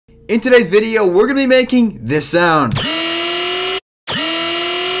In today's video, we're going to be making this sound.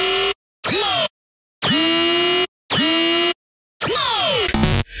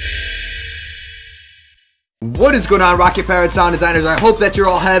 What is going on, Rocket Pirate sound designers? I hope that you're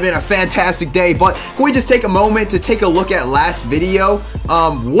all having a fantastic day, but can we just take a moment to take a look at last video?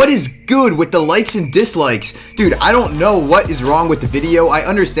 What is good with the likes and dislikes? Dude, I don't know what is wrong with the video. I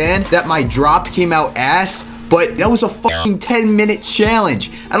understand that my drop came out ass, but that was a fucking 10-minute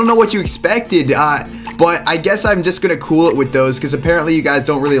challenge. I don't know what you expected, but I guess I'm just gonna cool it with those because apparently you guys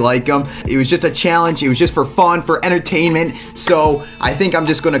don't really like them. It was just a challenge. It was just for fun, for entertainment. So I think I'm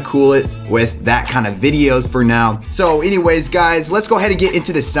just gonna cool it with that kind of videos for now. So anyways, guys, let's go ahead and get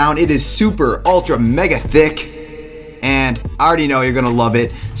into the sound. It is super, ultra, mega thick, and I already know you're gonna love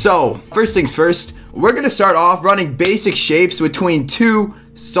it. So first things first, we're gonna start off running basic shapes between two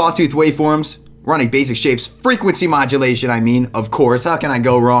sawtooth waveforms. Running basic shapes, frequency modulation, I mean, of course, how can I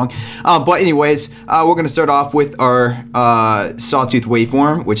go wrong? But anyways, we're gonna start off with our sawtooth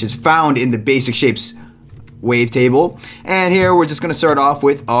waveform, which is found in the basic shapes wavetable. And here we're just gonna start off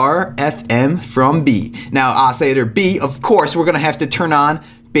with our FM from B. Now, oscillator B, of course, we're gonna have to turn on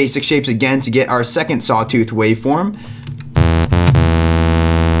basic shapes again to get our second sawtooth waveform.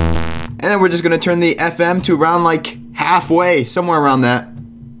 And then we're just gonna turn the FM to around like halfway, somewhere around that.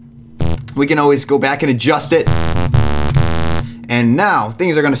 We can always go back and adjust it. And now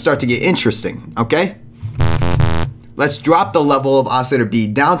things are going to start to get interesting, okay? Let's drop the level of oscillator B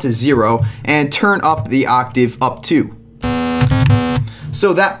down to 0 and turn up the octave up 2.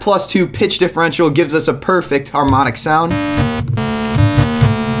 So that +2 pitch differential gives us a perfect harmonic sound.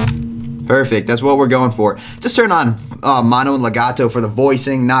 Perfect, that's what we're going for. Just turn on mono and legato for the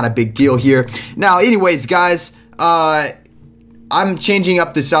voicing, not a big deal here. Now anyways, guys, I'm changing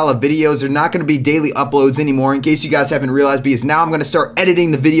up the style of videos. They're not going to be daily uploads anymore, in case you guys haven't realized, because now I'm going to start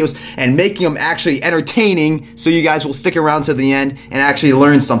editing the videos and making them actually entertaining, so you guys will stick around to the end and actually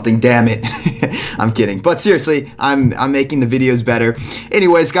learn something, damn it. I'm kidding. But seriously, I'm making the videos better.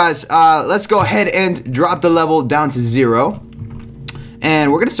 Anyways, guys, let's go ahead and drop the level down to 0.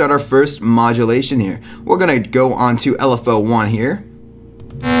 And we're going to start our first modulation here. We're going to go on to LFO1 here.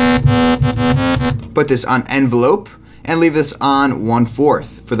 Put this on envelope. And leave this on 1/4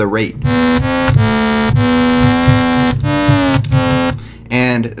 for the rate.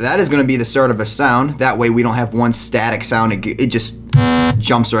 And that is going to be the start of a sound. That way we don't have one static sound. It just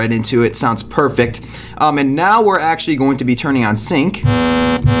jumps right into it. Sounds perfect. And now we're actually going to be turning on sync.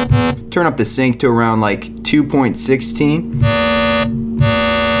 Turn up the sync to around like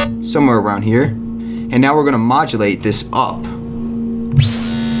 2.16. Somewhere around here. And now we're going to modulate this up.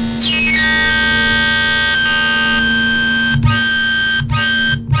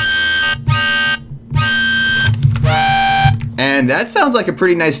 And that sounds like a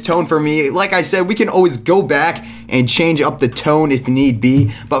pretty nice tone for me. Like I said, we can always go back and change up the tone if need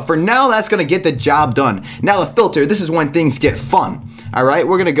be. But for now, that's going to get the job done. Now the filter, this is when things get fun. All right,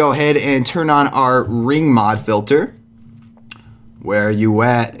 we're going to go ahead and turn on our ring mod filter. Where are you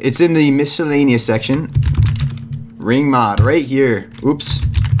at? It's in the miscellaneous section. Ring mod right here. Oops.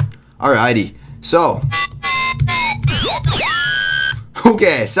 Alrighty. So.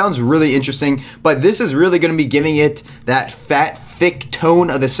 Okay, sounds really interesting, but this is really going to be giving it that fat, thick tone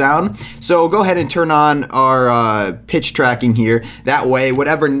of the sound. So go ahead and turn on our pitch tracking here. That way,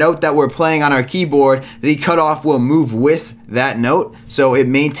 whatever note that we're playing on our keyboard, the cutoff will move with that note, so it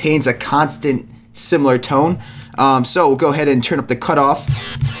maintains a constant, similar tone. So we'll go ahead and turn up the cutoff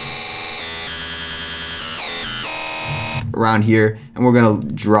around here, and we're going to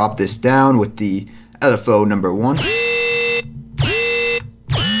drop this down with the LFO number 1.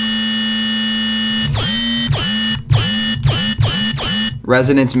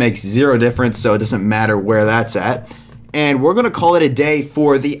 Resonance makes 0 difference, so it doesn't matter where that's at. And we're going to call it a day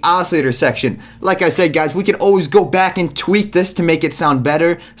for the oscillator section. Like I said, guys, we can always go back and tweak this to make it sound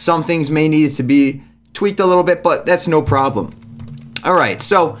better. Some things may need to be tweaked a little bit, but that's no problem. Alright,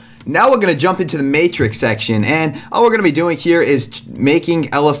 so now we're going to jump into the matrix section. And all we're going to be doing here is making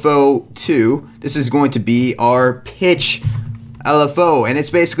LFO2. This is going to be our pitch LFO, and it's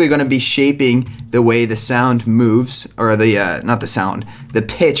basically going to be shaping the way the sound moves, or the not the sound, the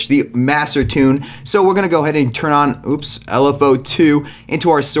pitch, the master tune. So we're going to go ahead and turn on LFO2 into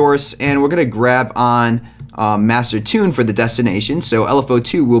our source, and we're going to grab on master tune for the destination. So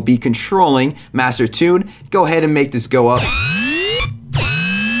LFO2 will be controlling master tune. Go ahead and make this go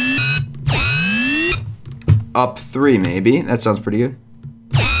up 3 maybe. That sounds pretty good.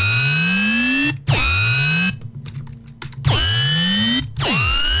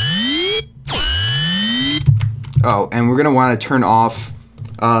 Oh, and we're going to want to turn off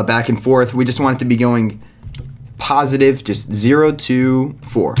back and forth. We just want it to be going positive, just 0 to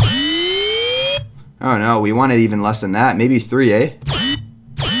 4. Oh no, we want it even less than that. Maybe 3, eh?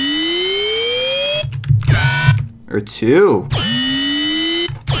 Or 2.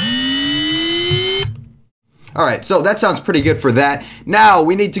 Alright, so that sounds pretty good for that. Now,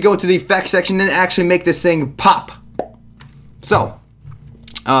 we need to go to the effects section and actually make this thing pop. So,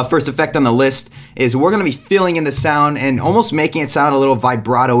 first effect on the list is we're going to be filling in the sound and almost making it sound a little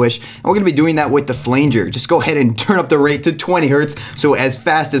vibrato-ish. And we're going to be doing that with the flanger. Just go ahead and turn up the rate to 20 hertz, so as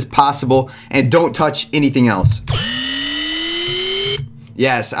fast as possible, and don't touch anything else.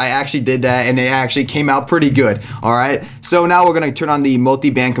 Yes, I actually did that, and it actually came out pretty good. Alright, so now we're going to turn on the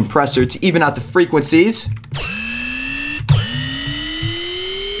multi-band compressor to even out the frequencies.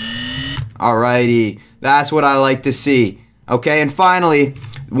 Alrighty, that's what I like to see. Okay, and finally,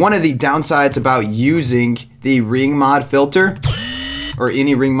 one of the downsides about using the ring mod filter, or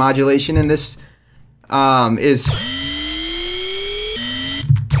any ring modulation in this, is...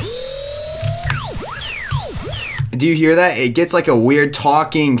 Do you hear that? It gets like a weird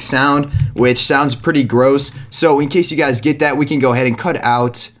talking sound, which sounds pretty gross. So in case you guys get that, we can go ahead and cut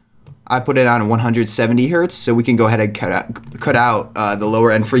out. I put it on 170 hertz, so we can go ahead and cut out the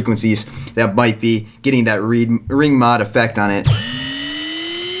lower end frequencies that might be getting that ring mod effect on it.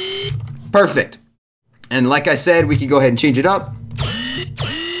 Perfect. And like I said, we can go ahead and change it up.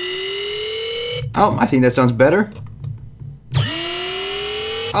 Oh, I think that sounds better.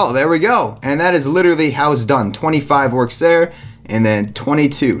 Oh, there we go. And that is literally how it's done. 25 works there, and then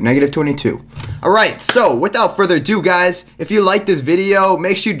 22, negative 22. Alright, so without further ado, guys, if you like this video,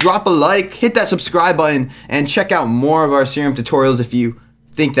 make sure you drop a like, hit that subscribe button, and check out more of our Serum tutorials if you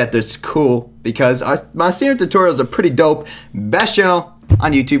think that that's cool, because my Serum tutorials are pretty dope. Best channel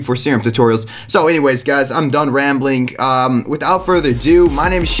on YouTube for Serum tutorials. So anyways, guys, I'm done rambling. Without further ado, my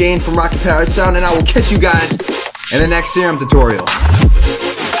name is Shane from Rocket Powered Sound, and I will catch you guys in the next Serum tutorial.